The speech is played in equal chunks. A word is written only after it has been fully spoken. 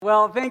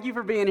Well, thank you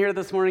for being here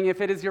this morning. If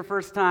it is your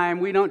first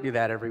time, we don't do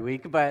that every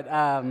week, but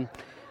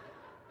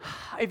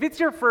if it's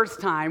your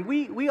first time,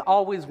 we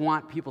always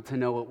want people to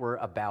know what we're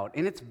about,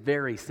 and it's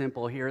very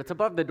simple here. It's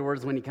above the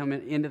doors when you come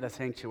into the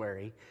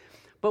sanctuary,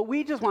 but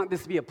we just want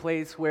this to be a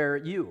place where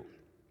you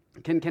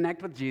can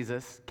connect with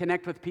Jesus,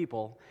 connect with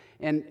people,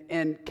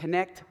 and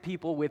connect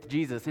people with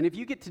Jesus. And if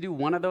you get to do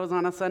one of those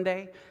on a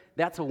Sunday,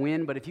 that's a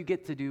win, but if you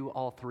get to do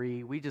all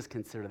three, we just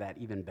consider that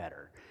even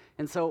better.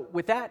 And so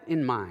with that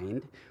in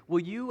mind, will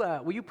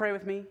you pray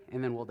with me,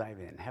 and then we'll dive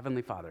in.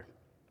 Heavenly Father,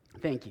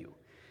 thank you.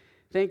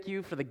 Thank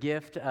you for the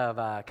gift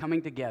of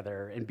coming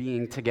together and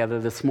being together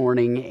this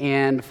morning,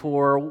 and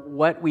for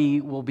what we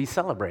will be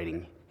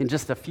celebrating in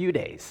just a few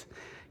days,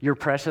 your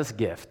precious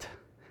gift,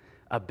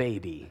 a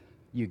baby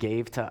you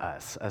gave to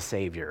us, a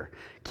Savior.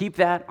 Keep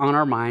that on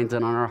our minds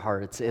and on our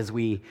hearts as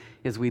we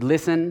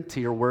listen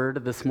to your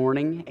word this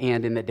morning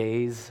and in the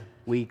days,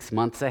 weeks,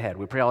 months ahead.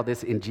 We pray all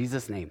this in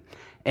Jesus' name.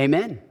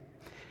 Amen.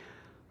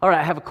 All right,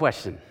 I have a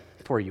question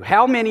for you.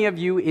 How many of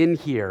you in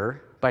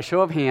here, by show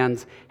of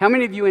hands, how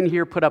many of you in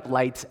here put up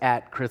lights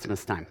at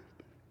Christmas time?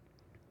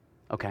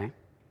 Okay.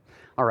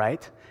 All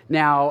right.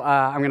 Now,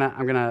 I'm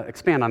gonna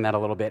expand on that a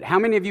little bit. How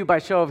many of you, by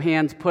show of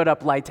hands, put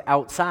up lights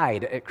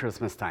outside at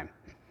Christmas time?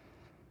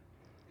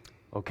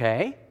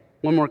 Okay.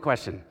 One more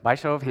question. By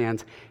show of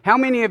hands, how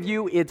many of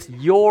you, it's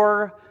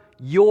your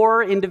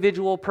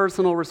individual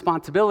personal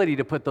responsibility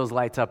to put those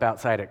lights up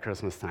outside at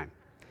Christmas time?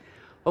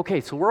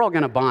 Okay, so we're all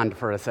going to bond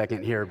for a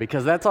second here,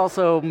 because that's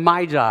also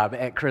my job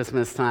at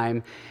Christmas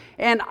time.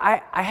 And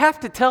I have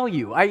to tell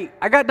you, I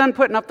got done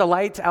putting up the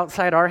lights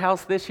outside our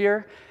house this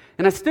year,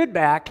 and I stood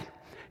back,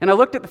 and I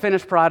looked at the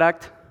finished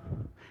product,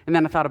 and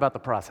then I thought about the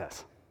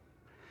process.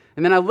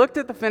 And then I looked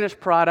at the finished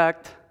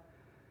product,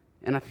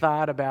 and I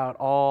thought about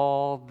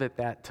all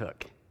that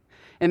took.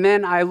 And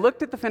then I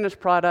looked at the finished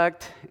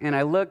product, and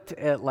I looked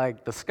at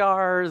like the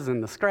scars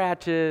and the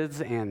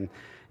scratches, and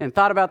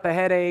thought about the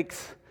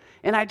headaches.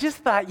 And I just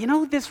thought,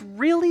 this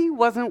really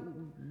wasn't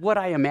what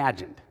I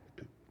imagined.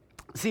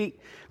 See,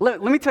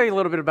 let me tell you a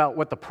little bit about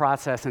what the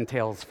process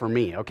entails for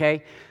me,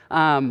 okay?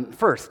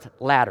 First,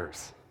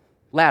 ladders.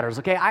 Ladders,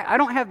 okay? I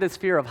don't have this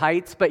fear of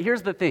heights, but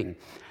here's the thing.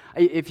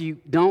 If you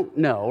don't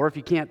know, or if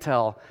you can't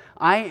tell,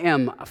 I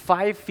am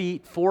 5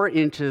 feet 4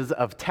 inches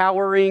of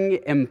towering,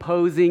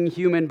 imposing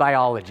human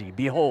biology.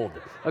 Behold,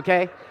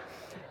 okay?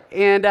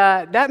 And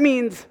that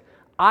means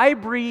I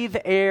breathe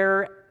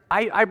air.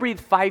 I breathe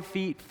 5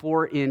 feet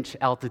 4 inch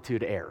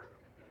altitude air,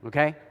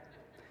 okay?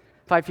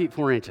 5 feet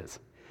 4 inches.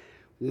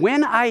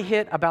 When I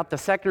hit about the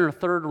second or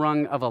third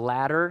rung of a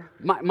ladder,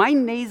 my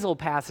nasal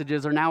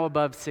passages are now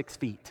above 6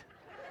 feet.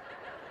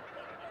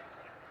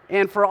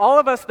 And for all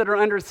of us that are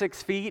under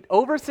 6 feet,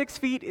 over 6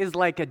 feet is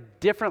like a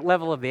different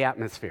level of the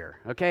atmosphere,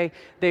 okay?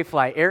 They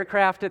fly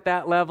aircraft at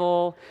that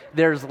level.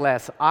 There's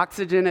less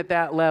oxygen at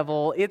that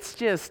level. It's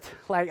just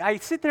like, I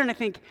sit there and I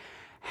think,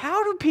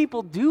 how do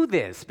people do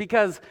this?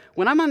 Because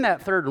when I'm on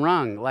that third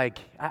rung, like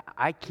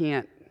I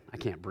can't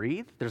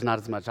breathe. There's not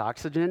as much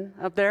oxygen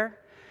up there.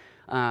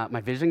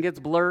 My vision gets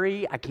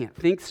blurry. I can't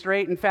think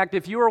straight. In fact,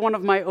 if you are one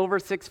of my over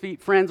 6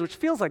 feet friends, which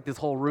feels like this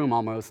whole room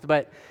almost,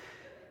 but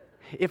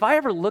if I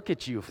ever look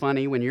at you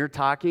funny when you're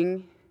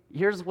talking,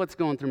 here's what's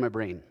going through my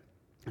brain.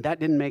 That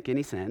didn't make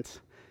any sense,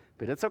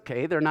 but it's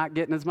okay. They're not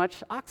getting as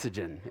much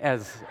oxygen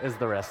as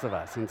the rest of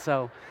us. And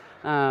so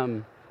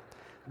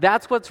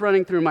that's what's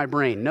running through my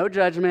brain. No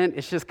judgment.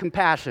 It's just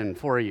compassion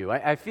for you.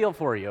 I feel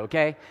for you,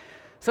 okay?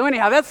 So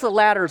anyhow, that's the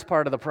ladders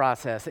part of the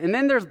process. And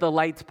then there's the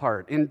lights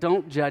part. And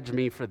don't judge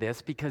me for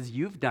this because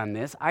you've done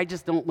this. I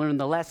just don't learn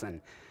the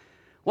lesson.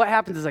 What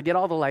happens is I get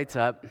all the lights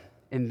up,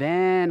 and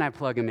then I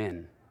plug them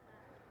in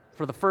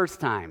for the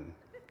first time.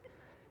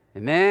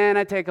 And then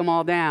I take them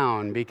all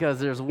down because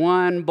there's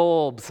one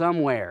bulb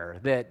somewhere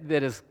that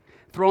is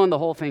throwing the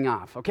whole thing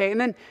off, okay? And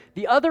then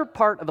the other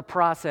part of the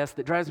process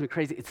that drives me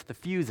crazy, it's the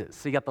fuses.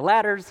 So you got the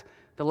ladders,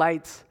 the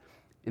lights,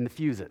 and the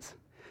fuses.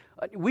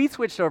 We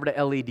switched over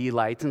to LED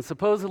lights, and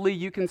supposedly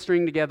you can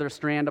string together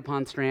strand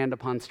upon strand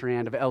upon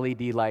strand of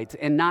LED lights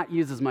and not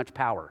use as much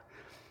power.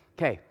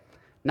 Okay,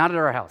 not at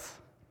our house,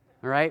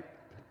 all right?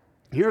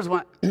 Here's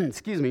what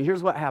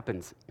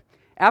happens.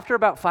 After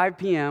about 5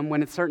 p.m.,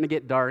 when it's starting to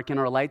get dark and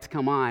our lights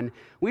come on,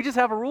 we just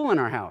have a rule in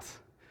our house.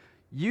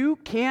 You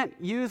can't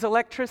use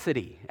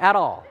electricity at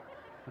all,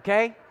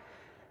 okay?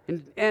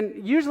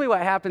 And usually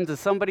what happens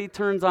is somebody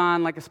turns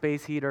on like a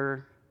space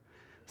heater,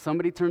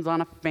 somebody turns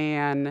on a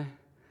fan,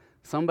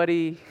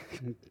 somebody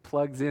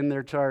plugs in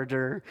their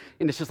charger,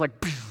 and it's just like,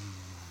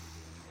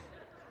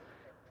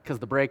 because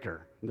the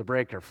breaker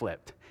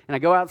flipped. And I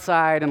go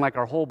outside and like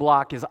our whole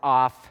block is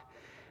off,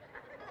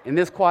 and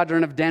this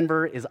quadrant of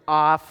Denver is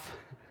off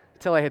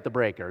until I hit the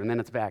breaker, and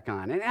then it's back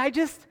on. And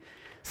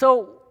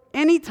so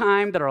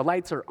anytime that our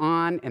lights are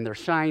on and they're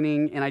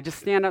shining, and I just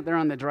stand up there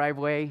on the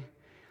driveway,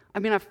 I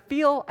mean, I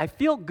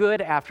feel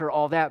good after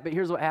all that, but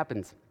here's what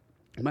happens.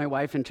 My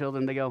wife and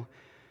children, they go,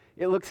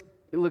 it looks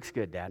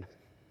good, Dad.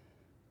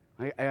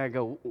 I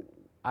go,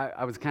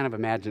 I was kind of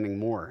imagining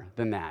more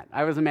than that.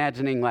 I was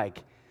imagining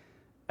like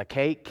a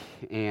cake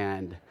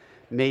and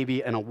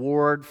maybe an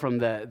award from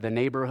the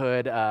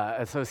neighborhood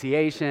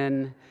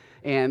association,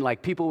 and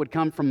like people would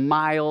come from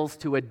miles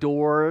to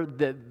adore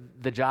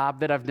the job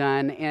that I've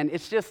done, and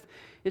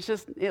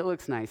it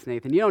looks nice,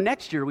 Nathan. You know,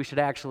 next year you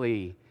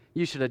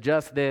should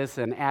adjust this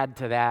and add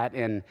to that,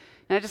 and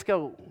I just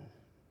go,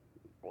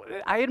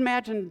 I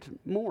imagined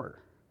more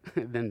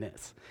than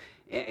this.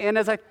 And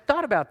as I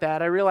thought about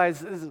that, I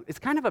realized it's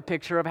kind of a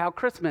picture of how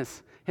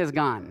Christmas has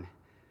gone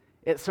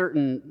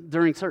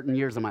during certain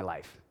years of my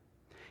life.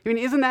 I mean,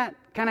 isn't that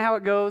kind of how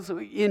it goes?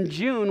 In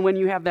June, when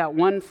you have that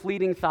one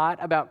fleeting thought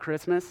about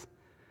Christmas,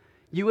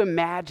 you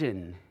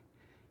imagine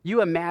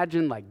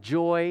like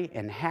joy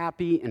and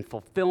happy and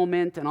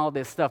fulfillment and all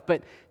this stuff.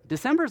 But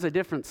December's a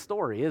different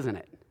story, isn't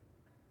it?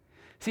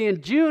 See,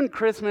 in June,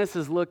 Christmas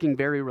is looking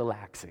very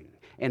relaxing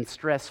and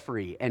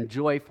stress-free and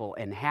joyful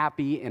and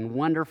happy and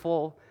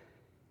wonderful.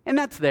 And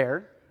that's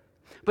there.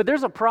 But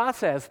there's a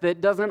process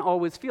that doesn't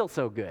always feel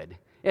so good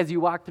as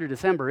you walk through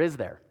December, is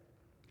there?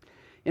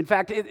 In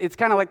fact, it's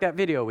kind of like that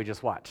video we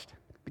just watched.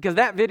 Because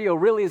that video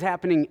really is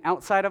happening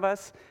outside of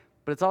us,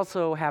 but it's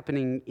also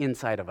happening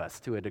inside of us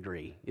to a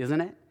degree,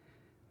 isn't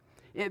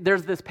it?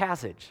 There's this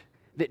passage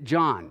that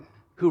John,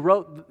 who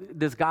wrote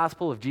this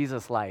gospel of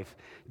Jesus' life,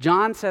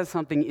 John says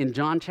something in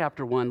John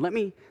chapter 1. Let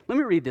me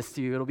read this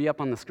to you. It'll be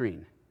up on the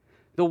screen.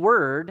 The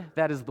Word,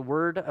 that is the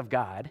Word of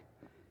God,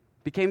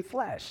 became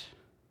flesh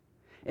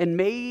and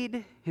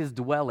made his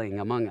dwelling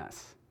among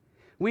us.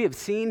 We have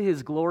seen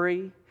his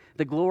glory,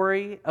 the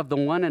glory of the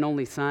one and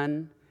only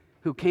Son,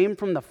 who came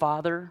from the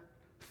Father,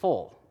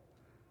 full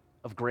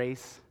of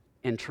grace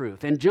and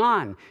truth. And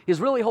John is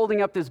really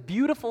holding up this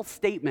beautiful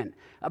statement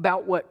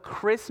about what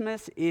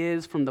Christmas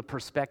is from the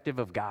perspective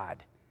of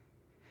God.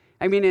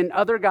 I mean, in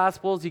other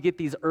Gospels, you get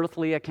these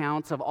earthly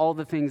accounts of all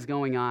the things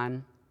going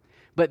on.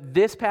 But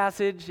this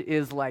passage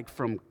is like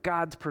from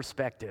God's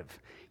perspective.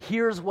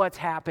 Here's what's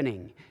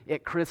happening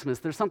at Christmas.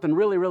 There's something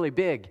really, really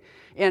big.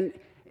 And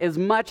as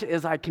much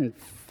as I can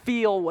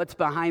feel what's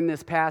behind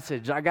this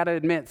passage, I got to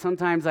admit,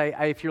 sometimes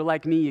if you're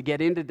like me, you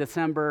get into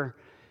December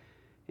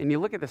and you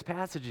look at this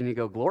passage and you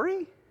go,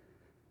 glory?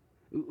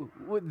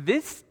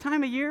 This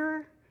time of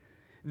year?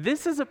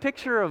 This is a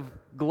picture of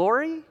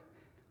glory?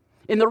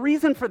 And the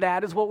reason for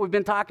that is what we've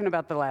been talking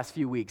about the last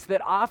few weeks,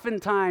 that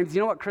oftentimes,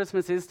 you know what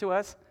Christmas is to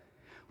us?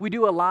 We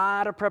do a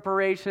lot of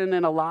preparation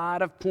and a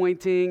lot of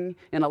pointing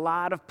and a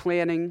lot of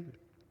planning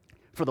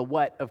for the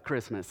what of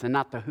Christmas and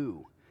not the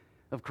who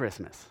of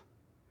Christmas.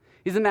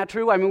 Isn't that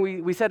true? I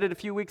mean, we said it a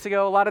few weeks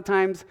ago. A lot of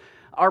times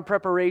our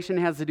preparation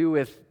has to do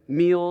with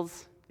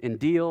meals and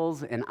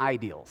deals and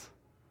ideals.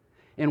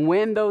 And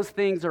when those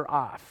things are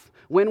off,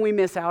 when we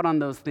miss out on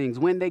those things,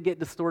 when they get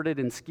distorted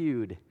and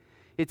skewed,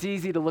 it's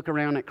easy to look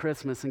around at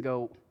Christmas and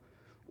go,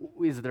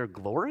 is there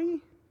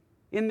glory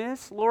in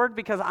this, Lord?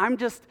 Because I'm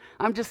just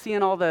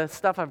seeing all the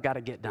stuff I've got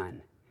to get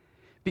done.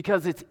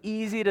 Because it's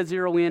easy to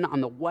zero in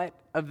on the what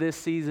of this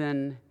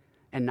season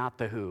and not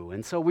the who.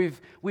 And so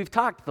we've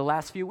talked the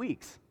last few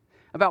weeks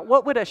about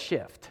what would a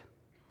shift,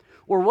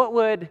 or what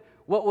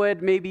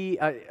would maybe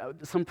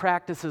some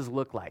practices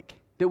look like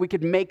that we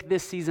could make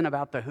this season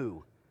about the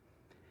who.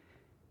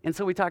 And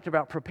so we talked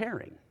about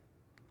preparing.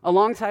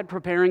 Alongside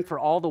preparing for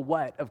all the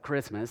what of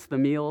Christmas, the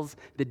meals,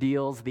 the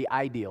deals, the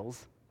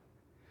ideals,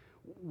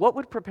 what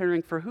would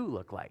preparing for who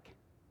look like?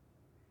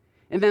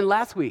 And then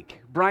last week,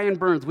 Brian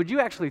Burns. Would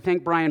you actually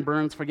thank Brian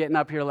Burns for getting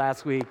up here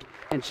last week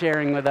and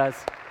sharing with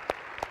us?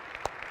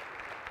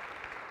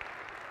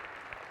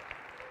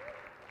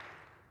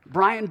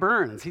 Brian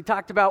Burns, he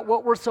talked about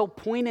what we're so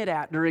pointed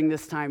at during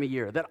this time of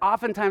year, that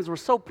oftentimes we're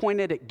so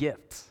pointed at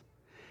gifts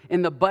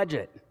and the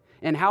budget,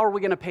 and how are we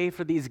going to pay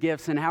for these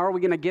gifts, and how are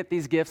we going to get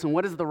these gifts, and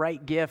what is the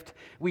right gift?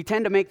 We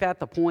tend to make that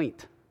the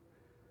point.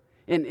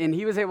 And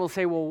he was able to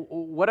say, well,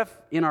 what if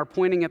in our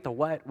pointing at the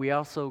what, we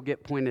also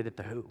get pointed at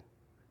the who?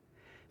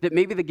 That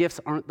maybe the gifts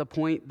aren't the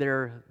point,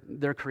 they're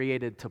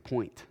created to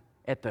point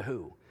at the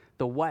who.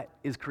 The what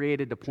is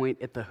created to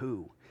point at the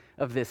who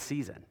of this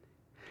season.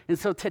 And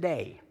so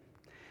today,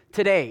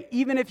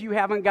 even if you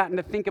haven't gotten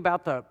to think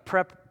about the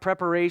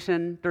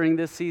preparation during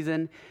this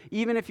season,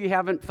 even if you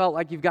haven't felt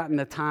like you've gotten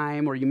the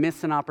time or you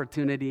missed an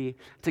opportunity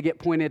to get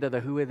pointed at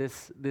the who of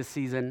this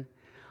season,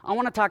 I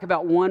want to talk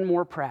about one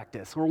more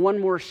practice or one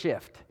more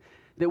shift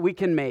that we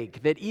can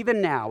make, that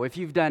even now, if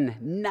you've done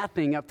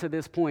nothing up to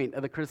this point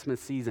of the Christmas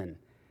season,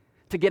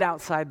 to get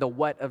outside the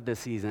what of the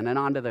season and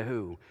onto the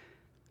who,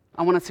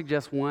 I want to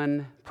suggest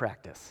one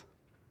practice,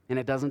 and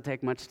it doesn't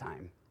take much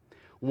time.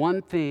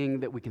 One thing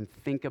that we can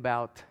think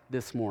about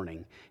this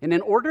morning. And in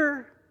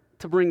order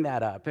to bring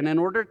that up, and in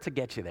order to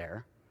get you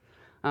there,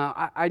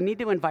 I need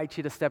to invite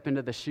you to step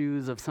into the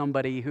shoes of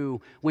somebody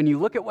who, when you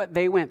look at what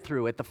they went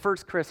through at the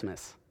first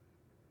Christmas,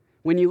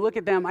 when you look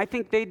at them, I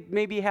think they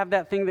maybe have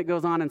that thing that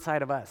goes on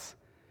inside of us.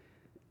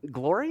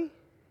 Glory?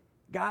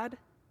 God?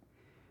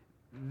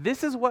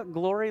 This is what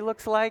glory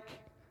looks like?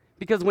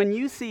 Because when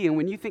you see and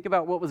when you think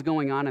about what was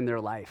going on in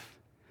their life,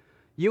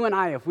 you and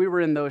I, if we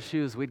were in those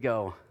shoes, we'd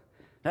go,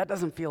 that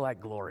doesn't feel like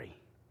glory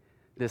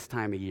this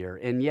time of year.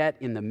 And yet,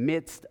 in the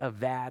midst of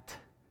that,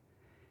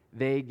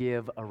 they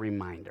give a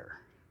reminder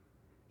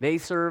They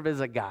serve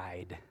as a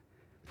guide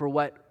for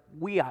what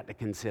we ought to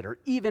consider,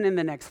 even in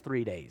the next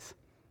 3 days.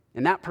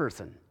 And that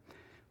person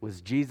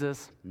was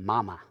Jesus'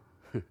 mama,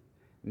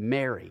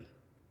 Mary.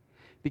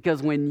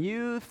 Because when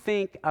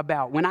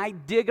I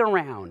dig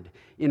around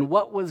in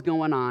what was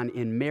going on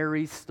in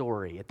Mary's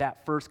story at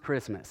that first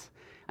Christmas,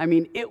 I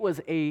mean, it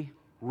was a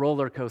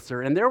roller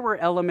coaster. And there were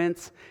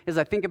elements, as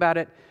I think about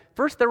it,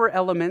 first there were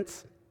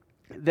elements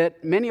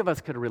that many of us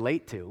could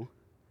relate to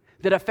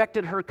that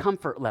affected her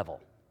comfort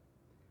level.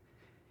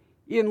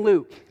 In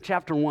Luke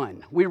chapter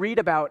 1, we read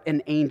about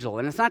an angel,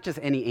 and it's not just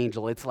any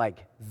angel, it's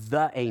like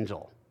the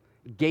angel,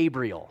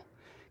 Gabriel.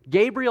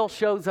 Gabriel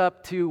shows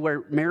up to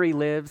where Mary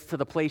lives, to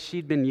the place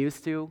she'd been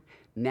used to,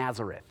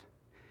 Nazareth.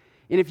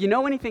 And if you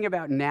know anything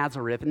about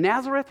Nazareth,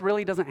 Nazareth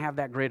really doesn't have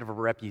that great of a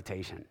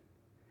reputation.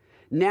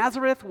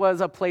 Nazareth was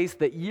a place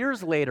that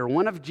years later,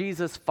 one of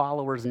Jesus'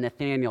 followers,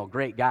 Nathanael,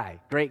 great guy,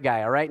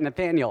 all right,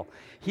 Nathanael,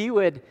 he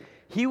would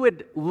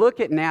look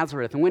at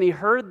Nazareth, and when he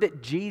heard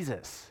that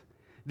Jesus,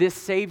 this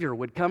Savior,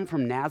 would come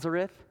from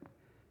Nazareth,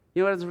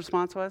 you know what his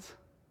response was?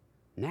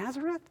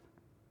 Nazareth?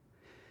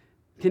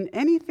 Can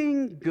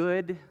anything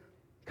good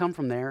come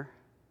from there?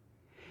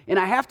 And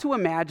I have to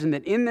imagine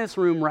that in this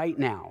room right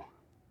now,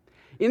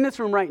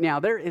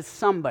 there is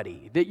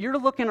somebody that you're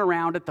looking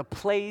around at the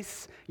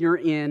place you're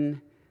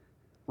in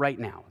right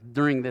now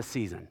during this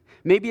season.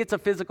 Maybe it's a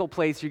physical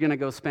place you're going to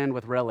go spend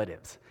with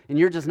relatives, and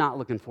you're just not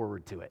looking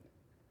forward to it.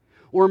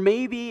 Or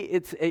maybe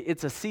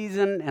it's a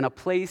season and a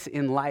place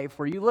in life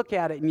where you look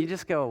at it and you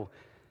just go,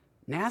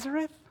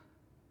 Nazareth?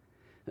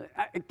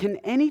 Can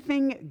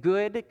anything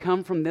good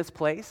come from this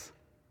place?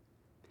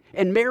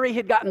 And Mary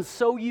had gotten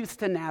so used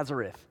to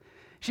Nazareth.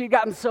 She had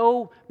gotten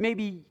so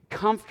maybe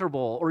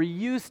comfortable or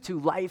used to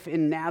life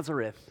in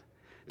Nazareth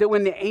that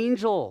when the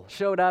angel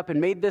showed up and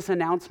made this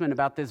announcement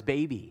about this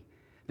baby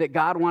that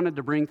God wanted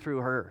to bring through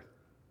her,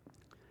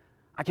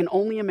 I can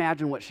only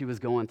imagine what she was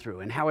going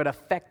through and how it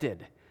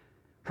affected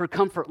her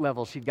comfort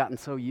level she'd gotten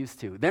so used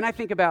to. Then I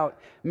think about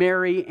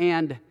Mary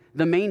and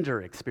the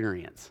manger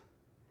experience.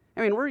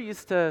 I mean, we're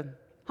used to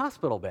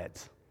hospital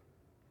beds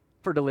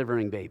for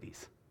delivering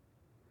babies.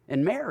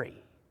 And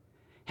Mary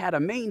had a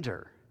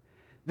manger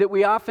that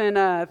we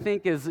often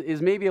think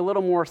is maybe a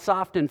little more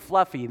soft and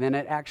fluffy than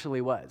it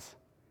actually was.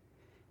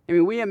 I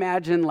mean, we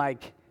imagine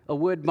like a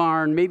wood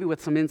barn, maybe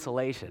with some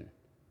insulation,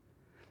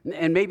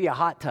 and maybe a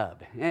hot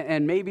tub,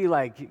 and maybe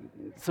like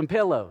some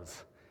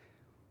pillows.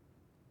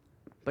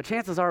 But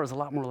chances are it was a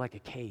lot more like a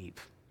cave,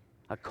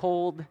 a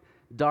cold,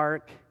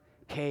 dark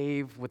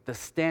cave with the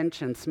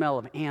stench and smell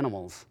of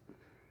animals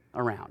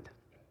around.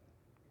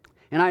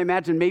 And I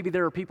imagine maybe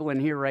there are people in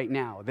here right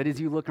now that as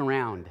you look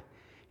around,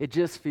 it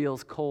just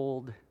feels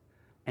cold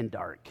and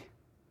dark.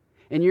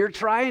 And you're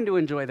trying to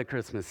enjoy the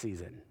Christmas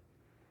season,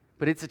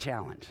 but it's a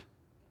challenge.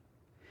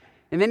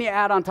 And then you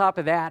add on top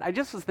of that, I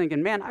just was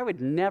thinking, man, I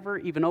would never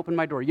even open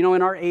my door. You know,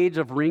 in our age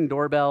of Ring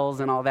doorbells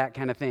and all that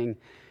kind of thing,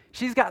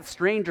 she's got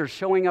strangers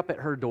showing up at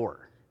her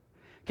door.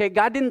 Okay,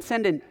 God didn't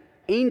send an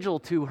angel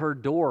to her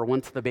door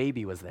once the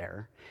baby was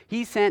there.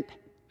 He sent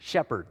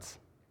shepherds.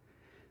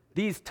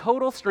 These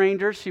total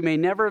strangers she may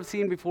never have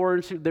seen before,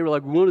 and they were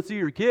like, we want to see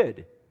your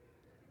kid.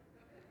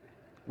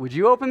 Would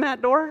you open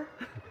that door?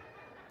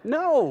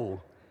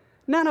 No,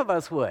 none of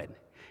us would.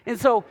 And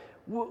so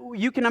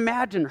you can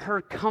imagine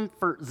her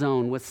comfort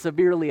zone was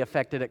severely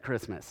affected at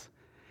Christmas.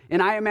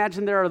 And I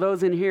imagine there are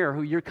those in here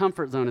who your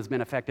comfort zone has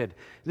been affected.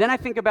 Then I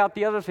think about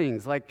the other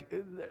things, like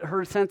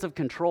her sense of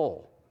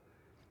control,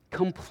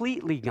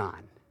 completely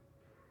gone.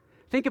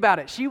 Think about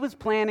it. She was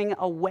planning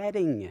a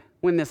wedding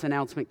when this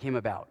announcement came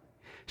about.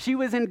 She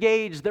was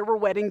engaged. There were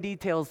wedding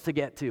details to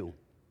get to.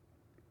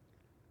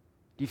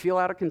 Do you feel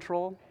out of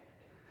control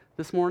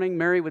this morning?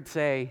 Mary would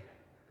say,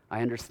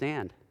 I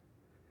understand.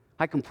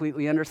 I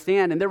completely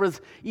understand. And there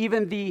was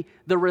even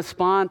the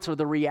response or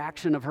the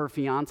reaction of her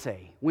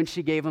fiance when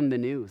she gave him the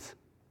news.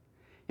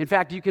 In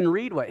fact, you can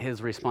read what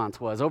his response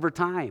was. Over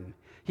time,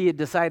 he had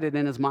decided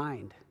in his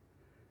mind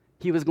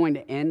he was going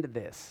to end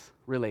this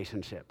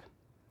relationship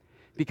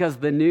because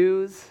the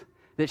news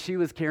that she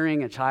was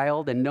carrying a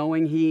child and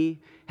knowing he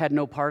had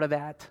no part of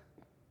that,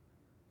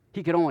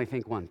 he could only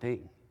think one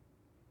thing.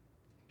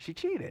 She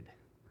cheated.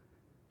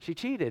 She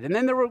cheated. And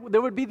then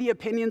there would be the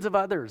opinions of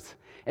others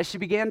as she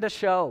began to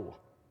show.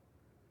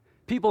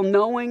 People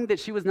knowing that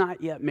she was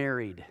not yet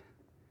married,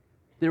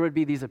 there would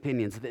be these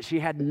opinions that she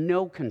had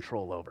no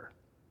control over.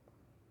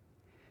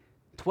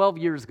 12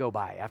 years go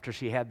by after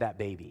she had that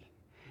baby.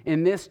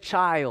 And this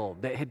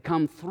child that had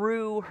come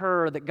through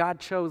her, that God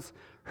chose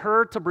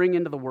her to bring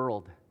into the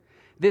world,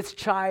 this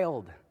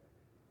child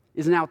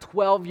is now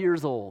 12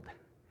 years old.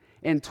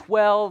 And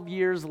 12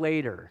 years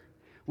later,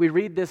 we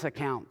read this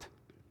account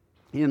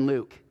in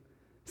Luke.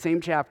 Same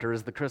chapter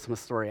as the Christmas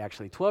story,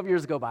 actually. 12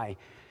 years go by,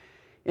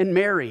 and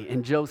Mary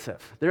and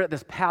Joseph, they're at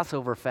this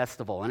Passover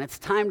festival, and it's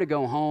time to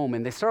go home,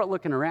 and they start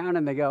looking around,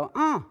 and they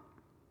go,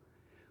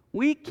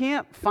 we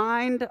can't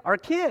find our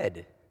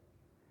kid,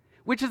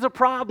 which is a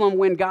problem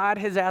when God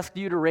has asked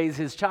you to raise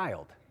his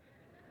child.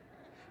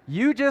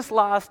 You just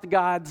lost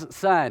God's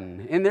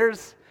son, and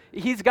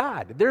He's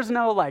God. There's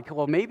no like,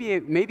 well, maybe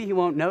he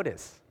won't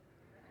notice.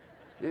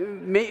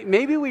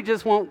 Maybe we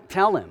just won't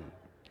tell him.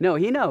 No,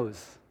 he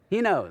knows.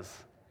 He knows.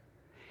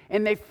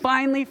 And they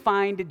finally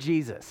find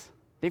Jesus.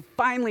 They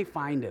finally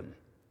find him.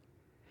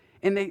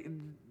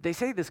 And they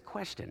say this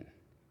question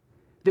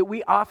that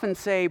we often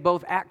say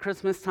both at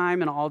Christmas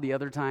time and all the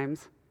other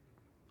times.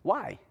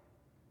 Why?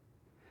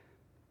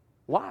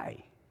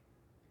 Why?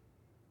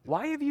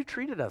 Why have you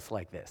treated us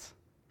like this?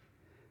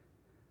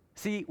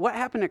 See, what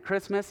happened at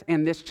Christmas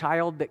and this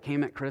child that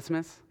came at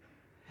Christmas,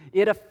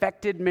 it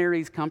affected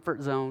Mary's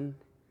comfort zone.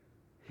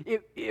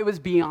 It was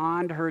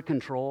beyond her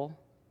control,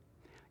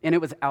 and it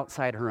was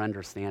outside her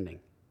understanding.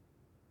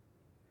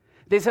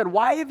 They said,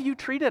 why have you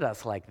treated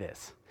us like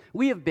this?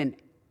 We have been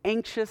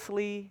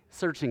anxiously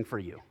searching for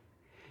you.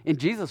 And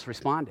Jesus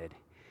responded.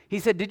 He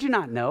said, did you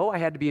not know I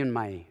had to be in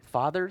my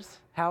Father's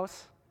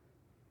house?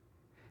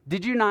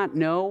 Did you not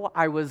know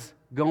I was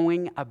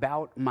going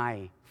about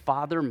my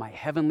Father, my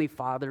Heavenly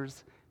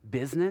Father's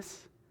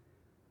business?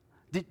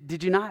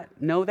 Did you not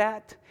know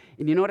that?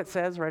 And you know what it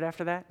says right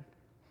after that?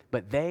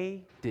 But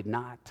they did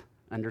not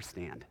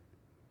understand.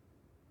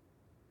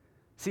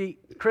 See,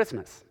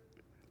 Christmas,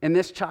 and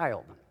this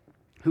child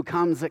who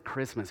comes at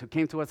Christmas, who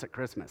came to us at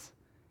Christmas,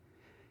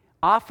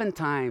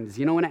 oftentimes,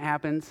 you know when it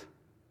happens?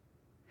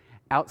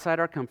 Outside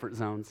our comfort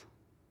zones,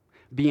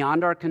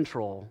 beyond our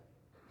control,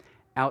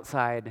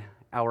 outside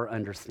our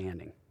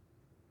understanding.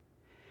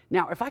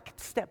 Now, if I could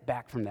step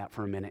back from that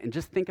for a minute and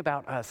just think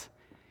about us,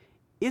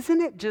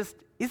 isn't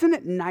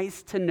it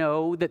nice to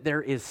know that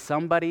there is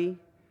somebody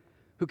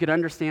who could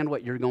understand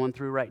what you're going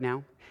through right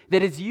now?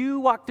 That as you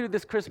walk through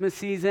this Christmas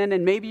season,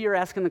 and maybe you're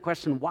asking the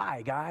question,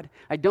 why, God?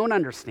 I don't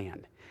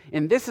understand.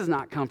 And this is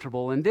not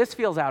comfortable, and this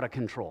feels out of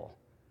control.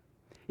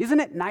 Isn't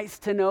it nice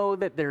to know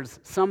that there's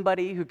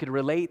somebody who could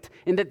relate,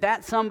 and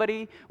that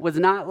somebody was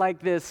not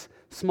like this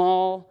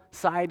small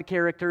side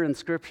character in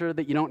Scripture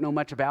that you don't know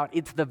much about?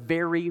 It's the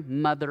very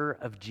mother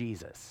of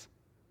Jesus.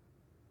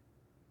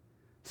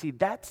 See,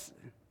 that's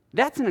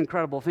an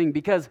incredible thing,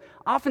 because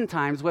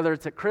oftentimes, whether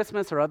it's at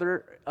Christmas or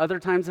other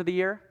times of the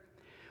year,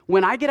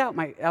 when I get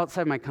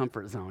outside my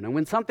comfort zone, and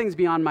when something's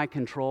beyond my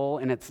control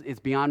and it's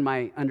beyond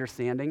my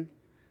understanding,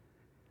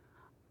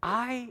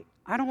 I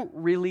don't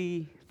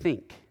really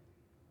think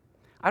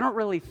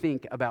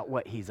about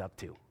what he's up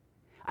to.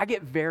 I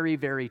get very,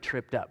 very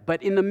tripped up.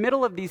 But in the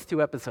middle of these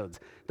two episodes,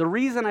 the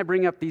reason I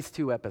bring up these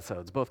two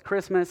episodes, both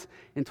Christmas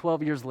and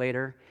 12 years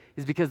later,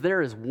 is because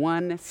there is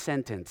one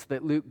sentence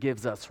that Luke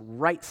gives us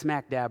right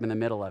smack dab in the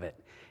middle of it.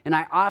 And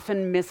I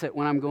often miss it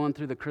when I'm going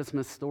through the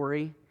Christmas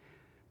story,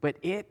 but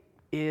it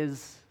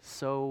is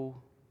so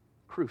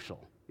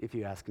crucial, if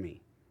you ask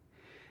me.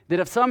 That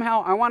if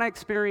somehow I want to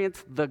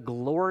experience the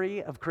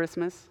glory of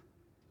Christmas,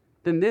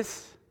 then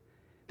this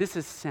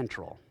is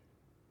central.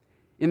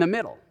 In the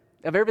middle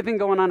of everything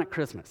going on at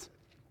Christmas.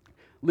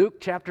 Luke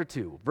chapter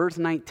 2, verse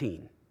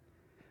 19.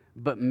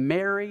 But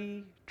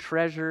Mary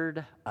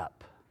treasured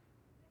up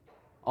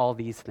all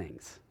these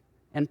things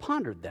and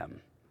pondered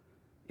them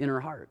in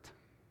her heart.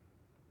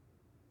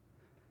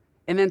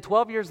 And then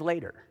 12 years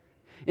later,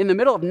 in the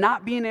middle of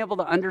not being able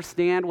to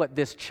understand what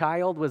this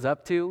child was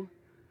up to,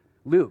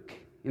 Luke,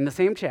 in the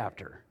same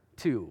chapter,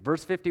 2,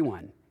 verse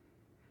 51,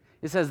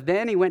 it says,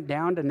 then he went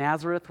down to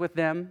Nazareth with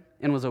them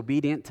and was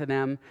obedient to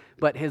them.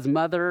 But his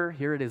mother,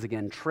 here it is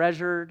again,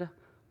 treasured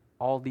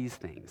all these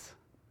things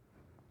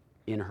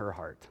in her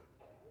heart.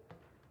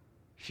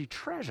 She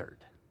treasured.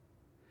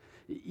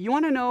 You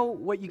want to know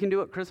what you can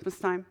do at Christmas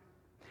time?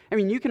 I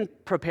mean, you can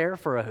prepare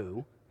for a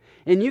who,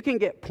 and you can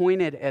get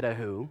pointed at a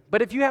who.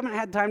 But if you haven't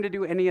had time to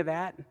do any of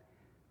that,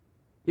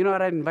 you know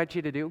what I'd invite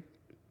you to do?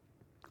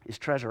 Is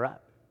treasure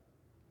up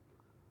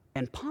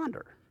and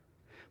ponder.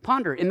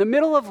 Ponder, in the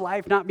middle of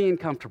life not being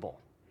comfortable,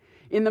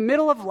 in the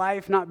middle of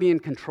life not being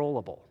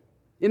controllable,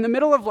 in the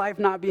middle of life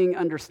not being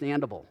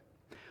understandable,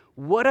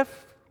 what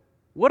if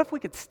we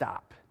could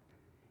stop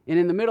and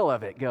in the middle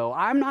of it go,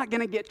 I'm not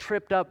going to get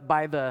tripped up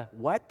by the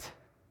what?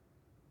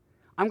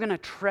 I'm going to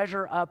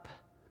treasure up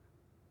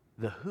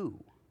the who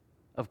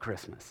of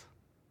Christmas.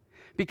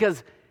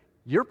 Because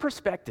your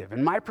perspective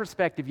and my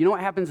perspective, you know what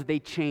happens? They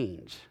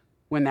change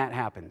when that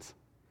happens.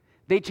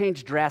 They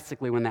change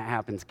drastically when that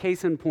happens.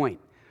 Case in point,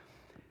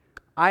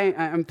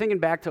 I'm thinking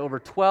back to over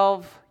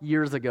 12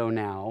 years ago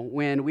now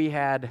when we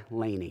had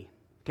Lainey.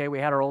 Okay, we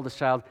had our oldest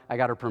child. I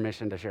got her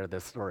permission to share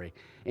this story.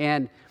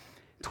 And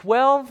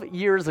 12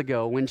 years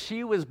ago when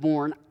she was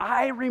born,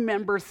 I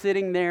remember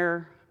sitting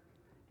there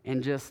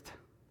and just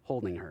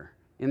holding her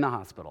in the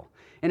hospital.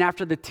 And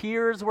after the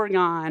tears were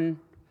gone,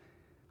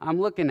 I'm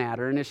looking at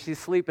her, and as she's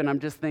sleeping, I'm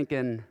just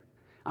thinking,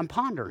 I'm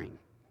pondering,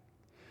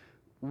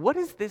 what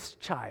is this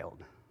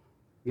child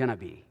gonna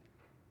be?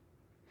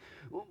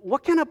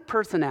 What kind of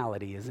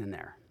personality is in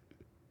there?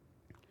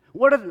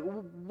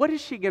 What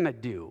is she going to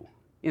do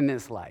in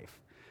this life?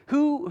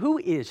 Who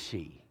is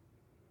she?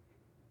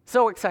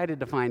 So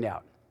excited to find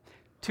out.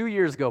 2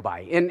 years go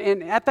by. And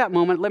at that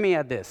moment, let me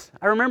add this.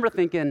 I remember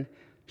thinking,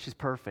 she's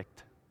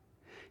perfect.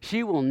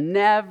 She will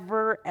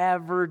never,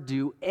 ever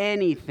do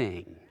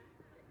anything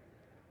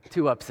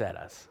to upset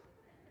us,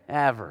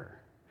 ever.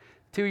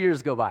 2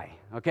 years go by,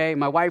 okay?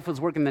 My wife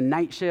was working the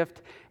night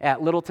shift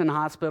at Littleton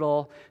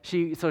Hospital,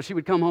 so she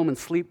would come home and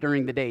sleep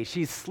during the day.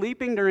 She's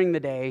sleeping during the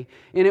day,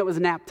 and it was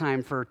nap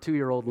time for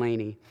 2-year-old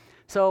Lainey.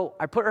 So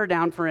I put her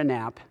down for a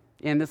nap,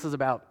 and this was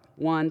about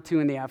 1, 2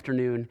 in the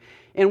afternoon,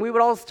 and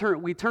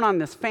we turn on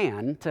this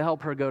fan to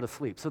help her go to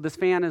sleep. So this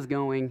fan is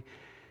going,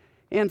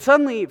 and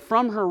suddenly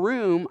from her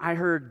room, I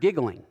heard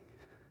giggling,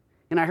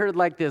 and I heard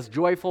like this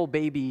joyful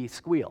baby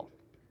squeal.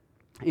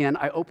 And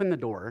I opened the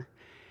door,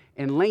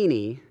 and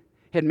Lainey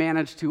had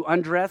managed to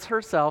undress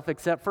herself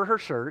except for her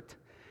shirt,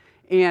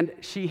 and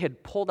she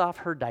had pulled off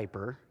her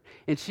diaper,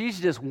 and she's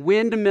just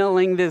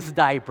windmilling this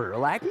diaper,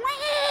 like,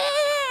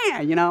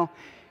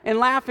 and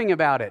laughing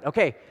about it.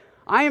 Okay,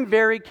 I am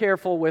very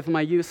careful with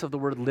my use of the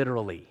word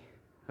literally,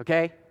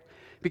 okay?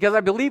 Because I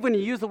believe when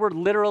you use the word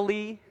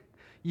literally,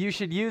 you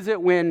should use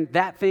it when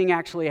that thing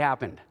actually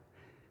happened.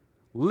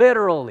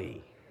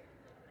 Literally.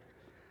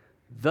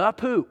 The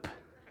poop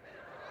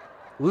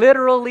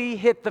literally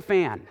hit the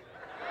fan.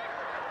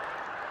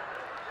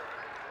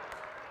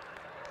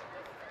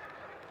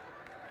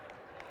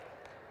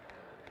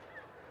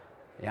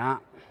 Yeah.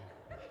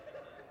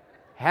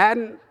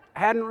 Hadn't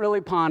really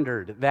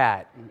pondered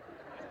that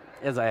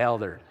as I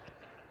held her.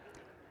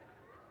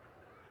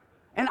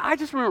 And I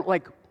just remember, I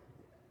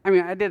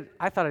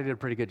thought I did a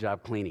pretty good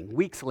job cleaning.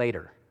 Weeks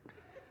later,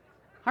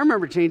 I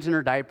remember changing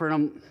her diaper, and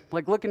I'm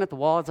like looking at the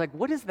wall. It's like,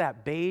 what is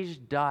that beige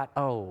dot?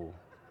 Oh.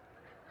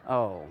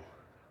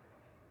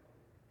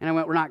 And I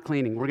went, we're not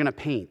cleaning. We're going to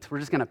paint. We're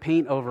just going to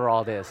paint over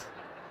all this.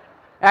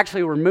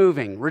 Actually, we're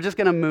moving. We're just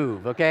going to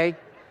move, okay?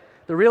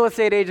 The real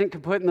estate agent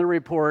could put in the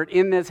report,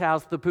 in this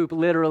house, the poop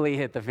literally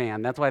hit the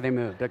fan. That's why they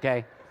moved,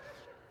 okay?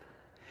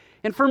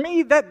 And for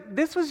me,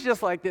 this was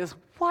just like this,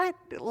 what?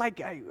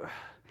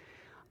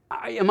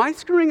 Am I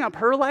screwing up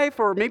her life,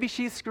 or maybe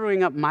she's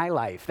screwing up my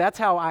life? That's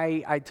how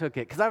I took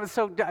it, because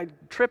I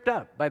tripped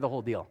up by the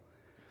whole deal.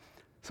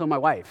 So my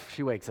wife,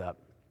 she wakes up,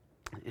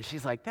 and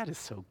she's like, that is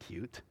so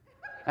cute.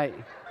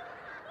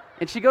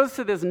 And she goes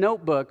to this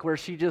notebook where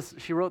she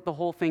wrote the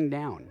whole thing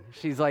down.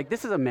 She's like,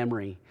 this is a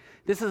memory.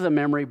 This is a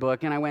memory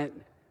book. And I went,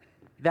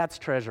 that's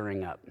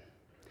treasuring up.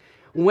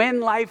 When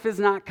life is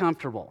not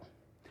comfortable,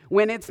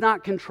 when it's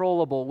not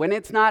controllable, when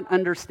it's not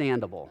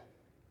understandable,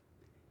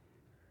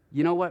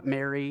 you know what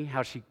Mary,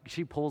 how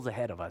she pulls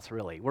ahead of us,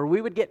 really. Where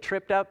we would get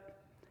tripped up,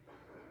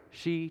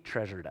 she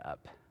treasured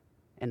up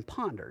and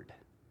pondered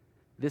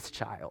this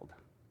child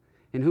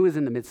and who is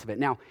in the midst of it.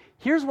 Now,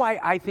 here's why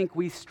I think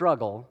we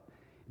struggle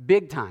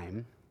big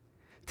time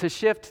to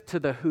shift to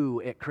the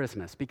who at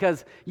Christmas.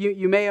 Because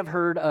you may have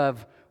heard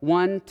of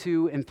 1,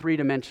 2, and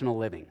 3-dimensional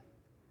living.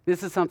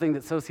 This is something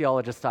that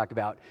sociologists talk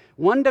about.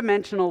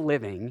 1-dimensional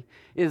living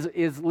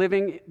is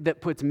living that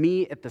puts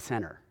me at the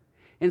center.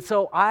 And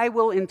so I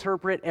will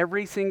interpret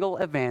every single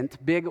event,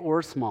 big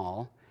or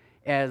small,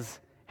 as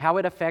how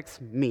it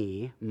affects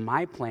me,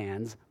 my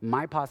plans,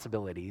 my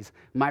possibilities,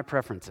 my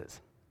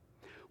preferences.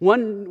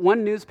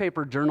 One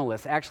newspaper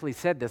journalist actually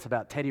said this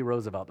about Teddy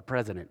Roosevelt, the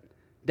president,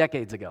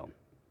 decades ago.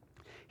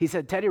 He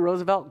said, Teddy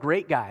Roosevelt,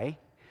 great guy,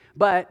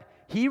 but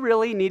he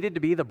really needed to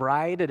be the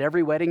bride at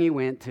every wedding he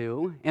went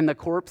to and the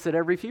corpse at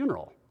every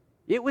funeral.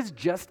 It was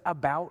just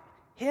about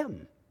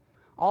him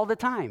all the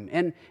time.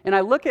 And I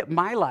look at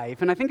my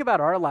life and I think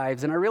about our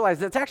lives and I realize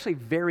that's actually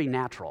very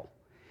natural.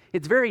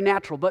 It's very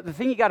natural, but the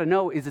thing you got to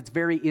know is it's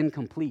very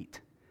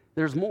incomplete.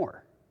 There's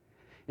more.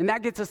 And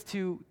that gets us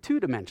to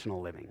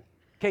 2-dimensional living.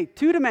 Okay,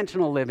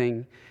 2-dimensional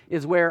living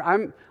is where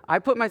I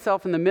put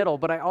myself in the middle,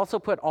 but I also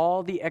put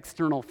all the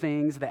external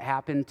things that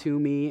happen to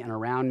me and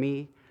around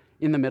me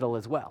in the middle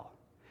as well.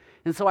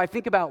 And so I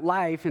think about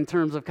life in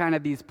terms of kind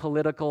of these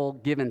political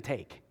give and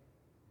take,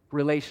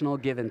 relational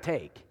give and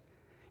take,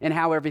 and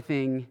how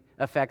everything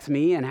affects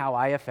me and how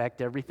I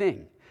affect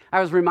everything.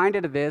 I was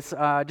reminded of this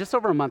just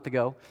over a month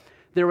ago.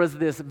 There was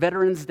this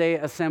Veterans Day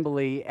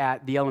assembly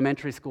at the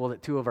elementary school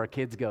that 2 of our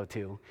kids go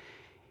to.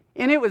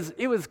 And it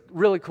was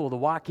really cool to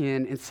walk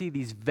in and see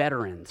these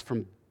veterans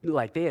from,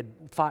 they had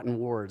fought in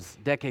wars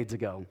decades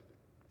ago.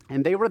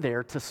 And they were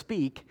there to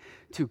speak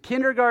to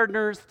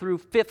kindergartners through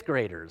 5th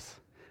graders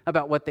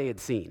about what they had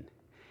seen.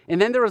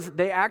 And then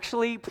they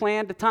actually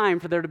planned a time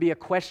for there to be a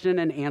question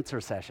and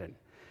answer session.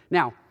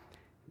 Now,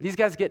 these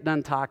guys get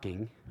done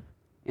talking,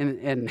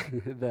 and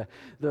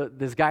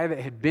this guy that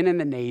had been in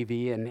the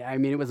Navy, and I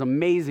mean, it was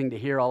amazing to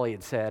hear all he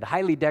had said.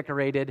 Highly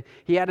decorated,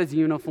 he had his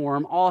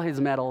uniform, all his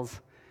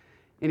medals.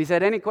 And he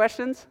said, any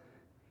questions?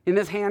 And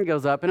this hand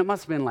goes up, and it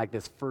must have been like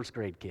this 1st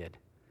grade kid.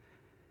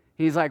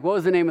 He's like, what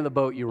was the name of the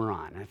boat you were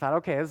on? I thought,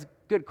 okay, that's a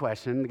good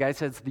question. The guy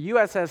says, the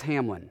USS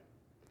Hamlin.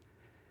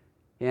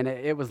 And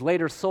it was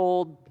later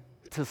sold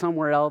to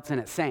somewhere else, and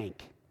it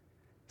sank.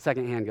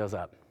 Second hand goes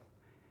up.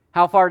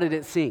 How far did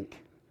it sink?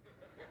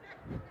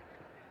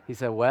 He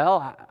said,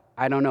 well,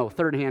 I don't know.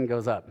 Third hand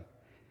goes up.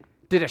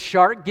 Did a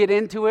shark get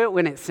into it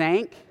when it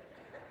sank?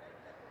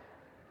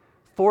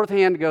 Fourth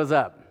hand goes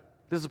up.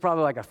 This was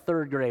probably like a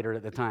 3rd grader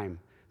at the time.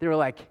 They were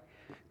like,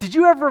 did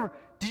you ever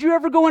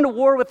go into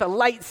war with a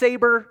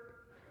lightsaber?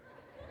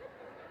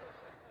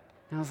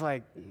 And I was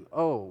like,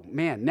 oh,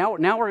 man, now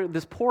we're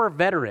this poor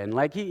veteran.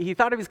 Like, he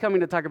thought he was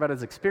coming to talk about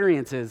his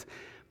experiences,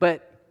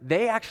 but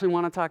they actually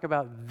want to talk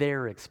about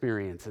their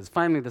experiences.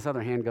 Finally, this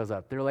other hand goes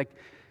up. They're like,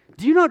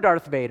 do you know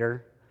Darth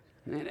Vader?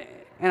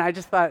 And I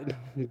just thought,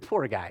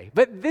 poor guy.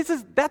 But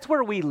that's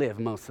where we live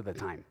most of the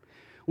time.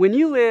 When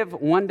you live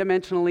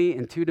one-dimensionally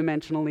and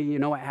two-dimensionally, you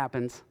know what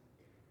happens?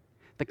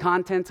 The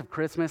contents of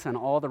Christmas and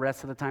all the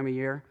rest of the time of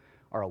year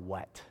are a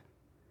what,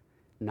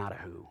 not a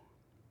who.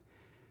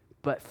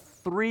 But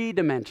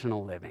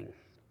three-dimensional living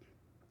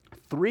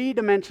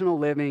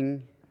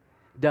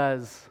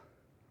does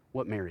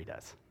what Mary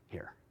does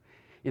here.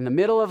 In the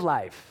middle of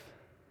life,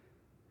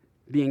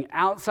 being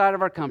outside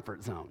of our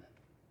comfort zone,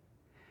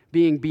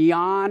 being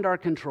beyond our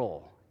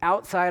control,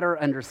 outside our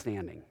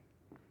understanding.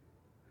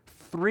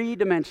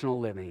 Three-dimensional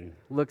living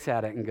looks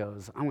at it and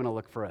goes, I'm going to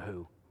look for a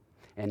who.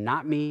 And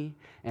not me,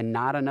 and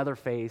not another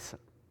face.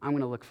 I'm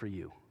going to look for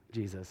you,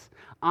 Jesus.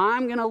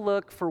 I'm going to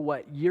look for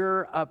what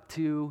you're up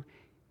to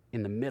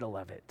in the middle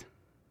of it,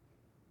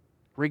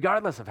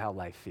 regardless of how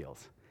life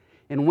feels.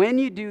 And when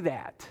you do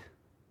that,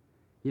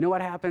 you know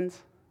what happens?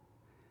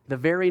 The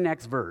very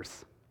next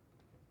verse,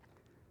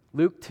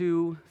 Luke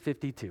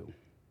 2:52.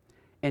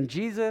 And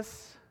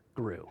Jesus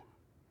grew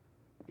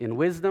in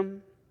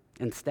wisdom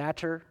and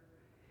stature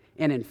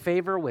and in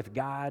favor with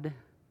God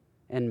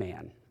and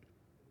man.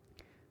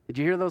 Did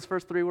you hear those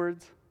first three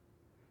words?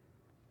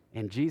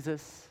 And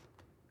Jesus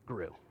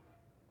grew.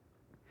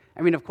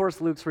 I mean, of course,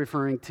 Luke's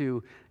referring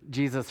to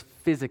Jesus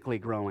physically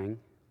growing.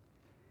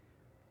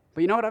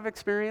 But you know what I've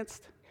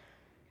experienced?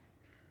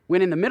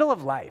 When in the middle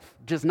of life,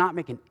 just not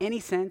making any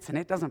sense and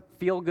it doesn't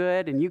feel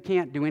good and you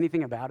can't do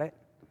anything about it,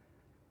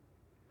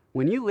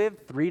 when you live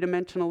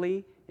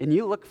three-dimensionally and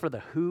you look for the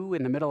who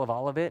in the middle of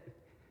all of it,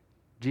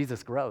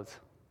 Jesus grows.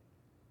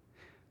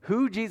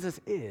 Who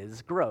Jesus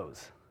is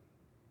grows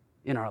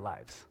in our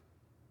lives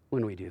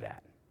when we do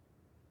that.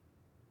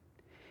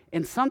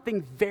 And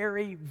something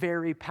very,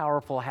 very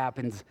powerful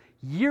happens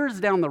years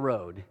down the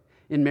road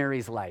in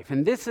Mary's life.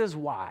 And this is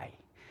why,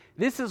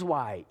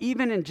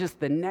 even in just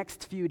the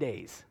next few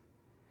days,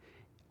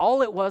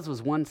 all it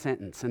was one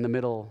sentence in the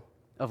middle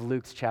of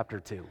Luke's chapter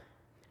 2.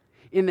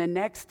 In the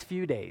next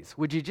few days,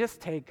 would you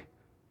just take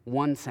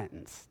one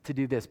sentence to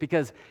do this?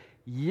 Because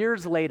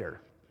years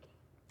later,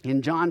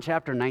 in John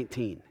chapter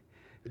 19,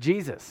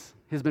 Jesus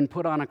has been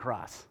put on a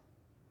cross.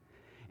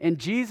 And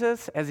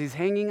Jesus, as he's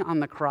hanging on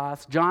the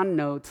cross, John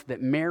notes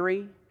that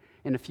Mary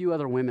and a few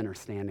other women are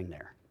standing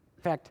there.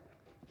 In fact,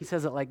 he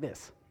says it like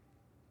this.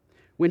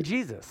 When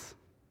Jesus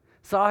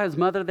saw his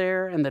mother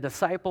there and the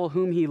disciple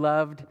whom he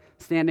loved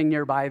standing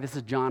nearby, this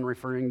is John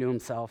referring to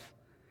himself,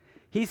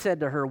 he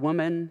said to her,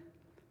 "Woman,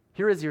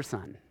 here is your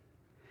son."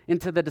 And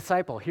to the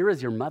disciple, "Here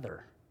is your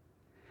mother."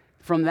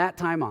 From that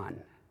time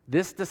on,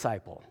 this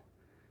disciple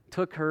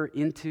took her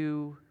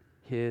into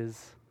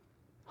his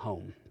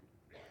home.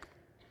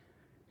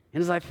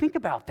 And as I think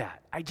about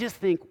that, I just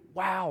think,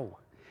 wow,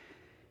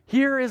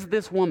 here is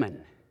this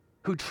woman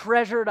who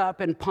treasured up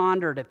and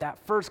pondered at that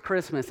first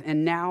Christmas,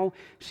 and now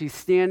she's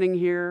standing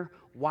here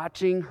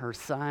watching her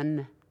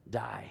son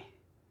die.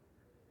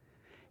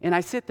 And I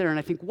sit there and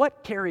I think,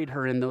 what carried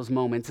her in those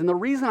moments? And the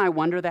reason I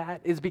wonder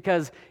that is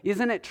because,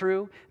 isn't it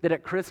true that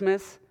at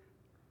Christmas,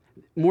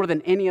 more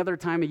than any other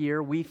time of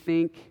year, we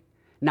think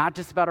not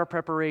just about our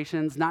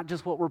preparations, not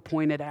just what we're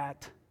pointed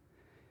at,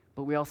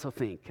 but we also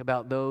think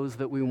about those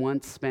that we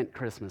once spent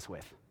Christmas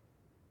with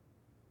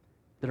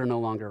that are no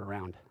longer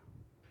around.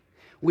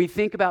 We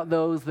think about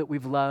those that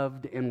we've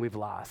loved and we've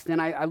lost.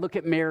 And I look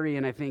at Mary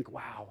and I think,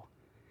 wow,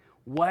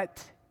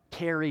 what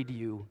carried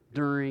you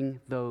during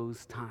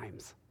those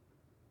times?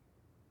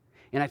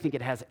 And I think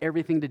it has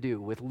everything to do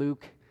with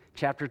Luke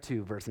chapter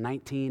 2, verse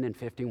 19 and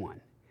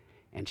 51.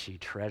 And she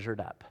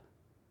treasured up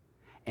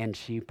and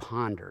she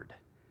pondered,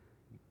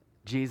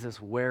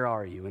 Jesus, where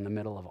are you in the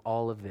middle of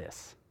all of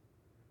this?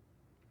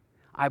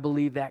 I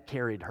believe that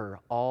carried her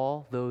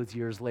all those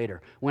years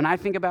later. When I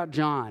think about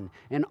John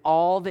and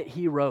all that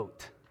he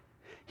wrote,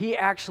 he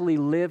actually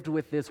lived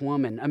with this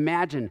woman.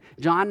 Imagine,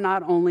 John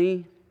not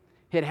only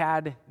had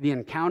had the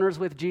encounters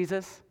with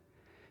Jesus,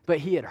 but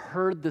he had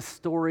heard the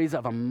stories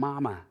of a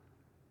mama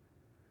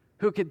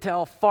who could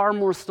tell far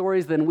more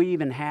stories than we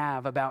even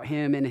have about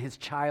him and his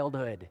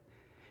childhood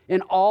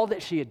and all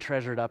that she had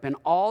treasured up and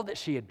all that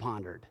she had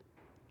pondered.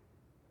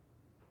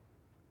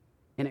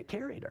 And it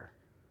carried her.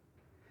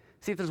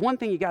 See, if there's one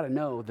thing you got to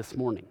know this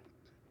morning,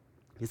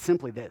 it's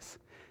simply this,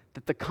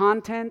 that the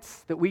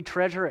contents that we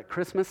treasure at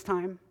Christmas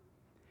time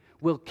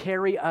will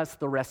carry us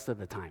the rest of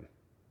the time.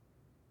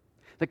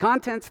 The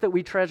contents that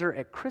we treasure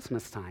at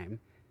Christmas time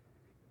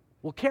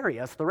will carry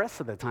us the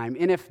rest of the time.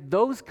 And if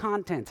those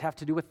contents have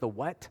to do with the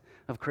what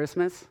of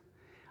Christmas,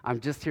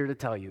 I'm just here to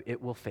tell you,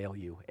 it will fail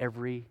you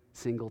every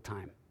single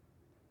time.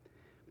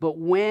 But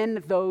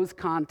when those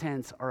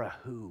contents are a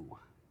who,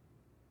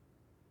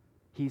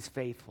 he's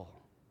faithful.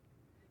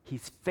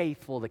 He's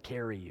faithful to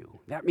carry you.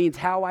 That means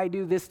how I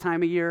do this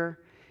time of year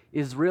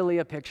is really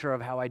a picture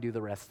of how I do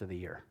the rest of the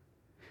year.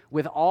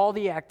 with all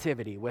the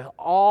activity, with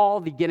all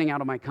the getting out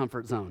of my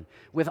comfort zone,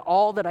 with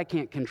all that I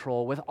can't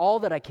control, with all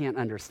that I can't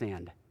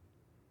understand.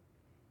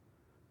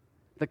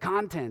 The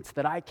contents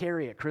that I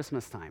carry at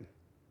Christmas time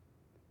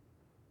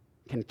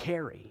can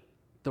carry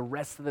the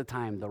rest of the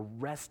time, the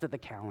rest of the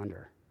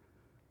calendar.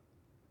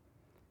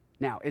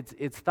 Now,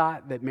 it's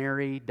thought that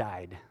Mary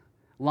died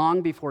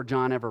long before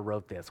John ever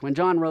wrote this. When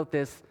John wrote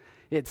this,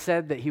 it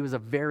said that he was a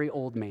very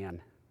old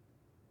man.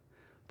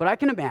 But I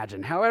can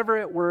imagine, however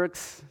it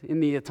works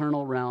in the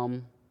eternal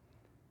realm,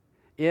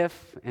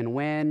 if and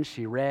when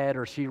she read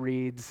or she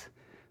reads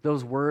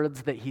those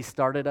words that he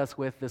started us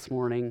with this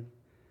morning,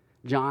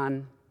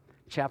 John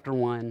chapter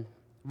 1,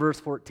 verse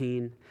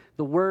 14,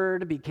 the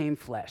Word became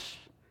flesh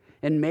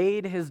and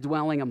made his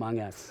dwelling among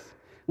us.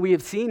 We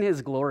have seen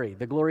his glory,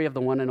 the glory of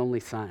the one and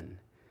only Son,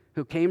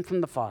 who came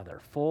from the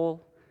Father,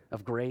 full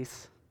of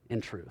grace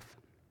and truth.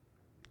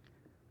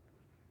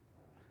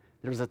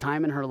 There was a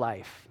time in her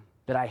life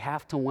that I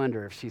have to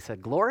wonder if she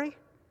said glory,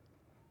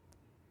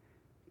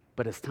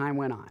 but as time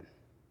went on,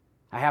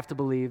 I have to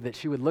believe that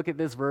she would look at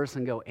this verse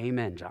and go,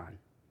 amen, John.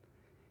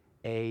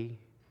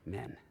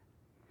 Amen.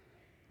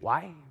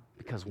 Why?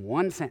 Because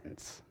one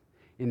sentence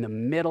in the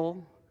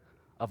middle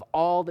of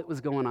all that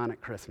was going on at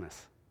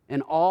Christmas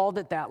and all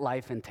that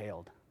life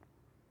entailed.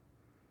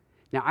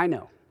 Now, I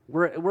know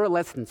we're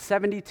less than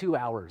 72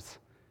 hours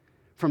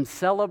from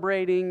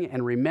celebrating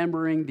and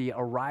remembering the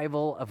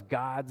arrival of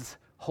God's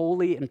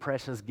holy and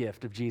precious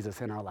gift of Jesus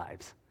in our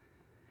lives.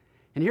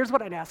 And here's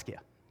what I'd ask you.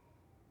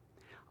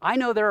 I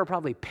know there are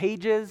probably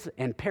pages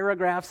and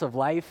paragraphs of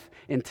life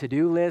and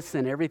to-do lists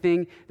and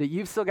everything that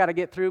you've still got to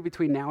get through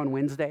between now and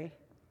Wednesday.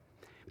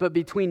 But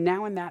between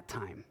now and that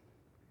time,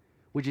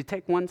 would you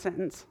take one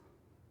sentence?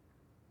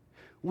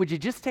 Would you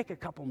just take a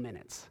couple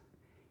minutes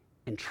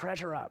and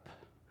treasure up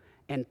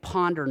and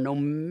ponder no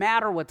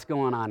matter what's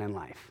going on in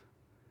life?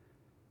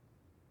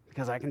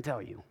 Because I can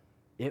tell you,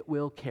 it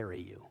will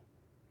carry you.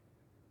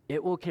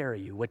 It will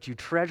carry you. What you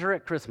treasure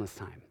at Christmas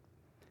time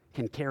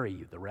can carry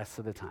you the rest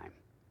of the time.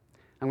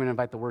 I'm going to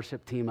invite the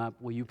worship team up.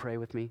 Will you pray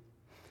with me?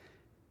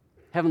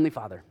 Heavenly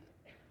Father,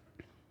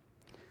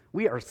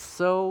 we are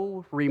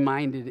so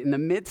reminded in the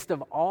midst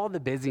of all the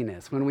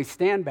busyness, when we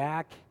stand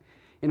back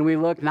and we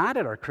look not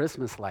at our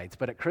Christmas lights,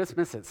 but at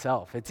Christmas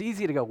itself. It's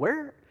easy to go,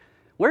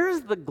 where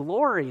is the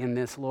glory in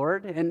this,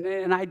 Lord?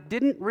 And I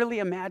didn't really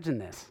imagine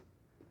this.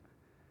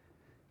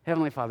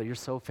 Heavenly Father, you're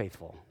so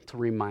faithful to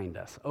remind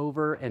us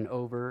over and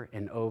over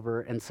and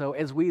over. And so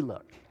as we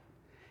look,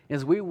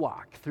 as we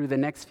walk through the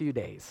next few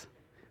days,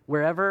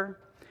 wherever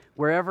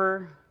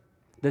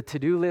the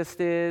to-do list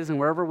is and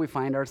wherever we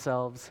find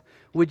ourselves,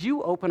 would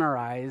you open our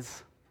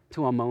eyes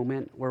to a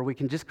moment where we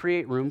can just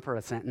create room for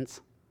a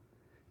sentence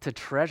to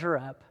treasure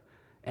up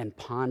and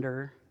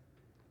ponder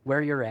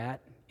where you're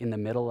at in the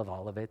middle of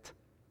all of it?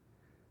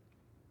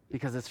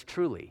 Because it's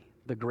truly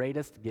the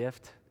greatest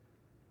gift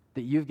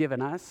that you've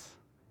given us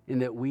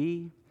and that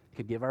we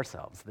could give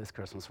ourselves this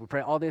Christmas. We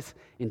pray all this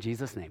in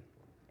Jesus' name.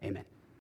 Amen.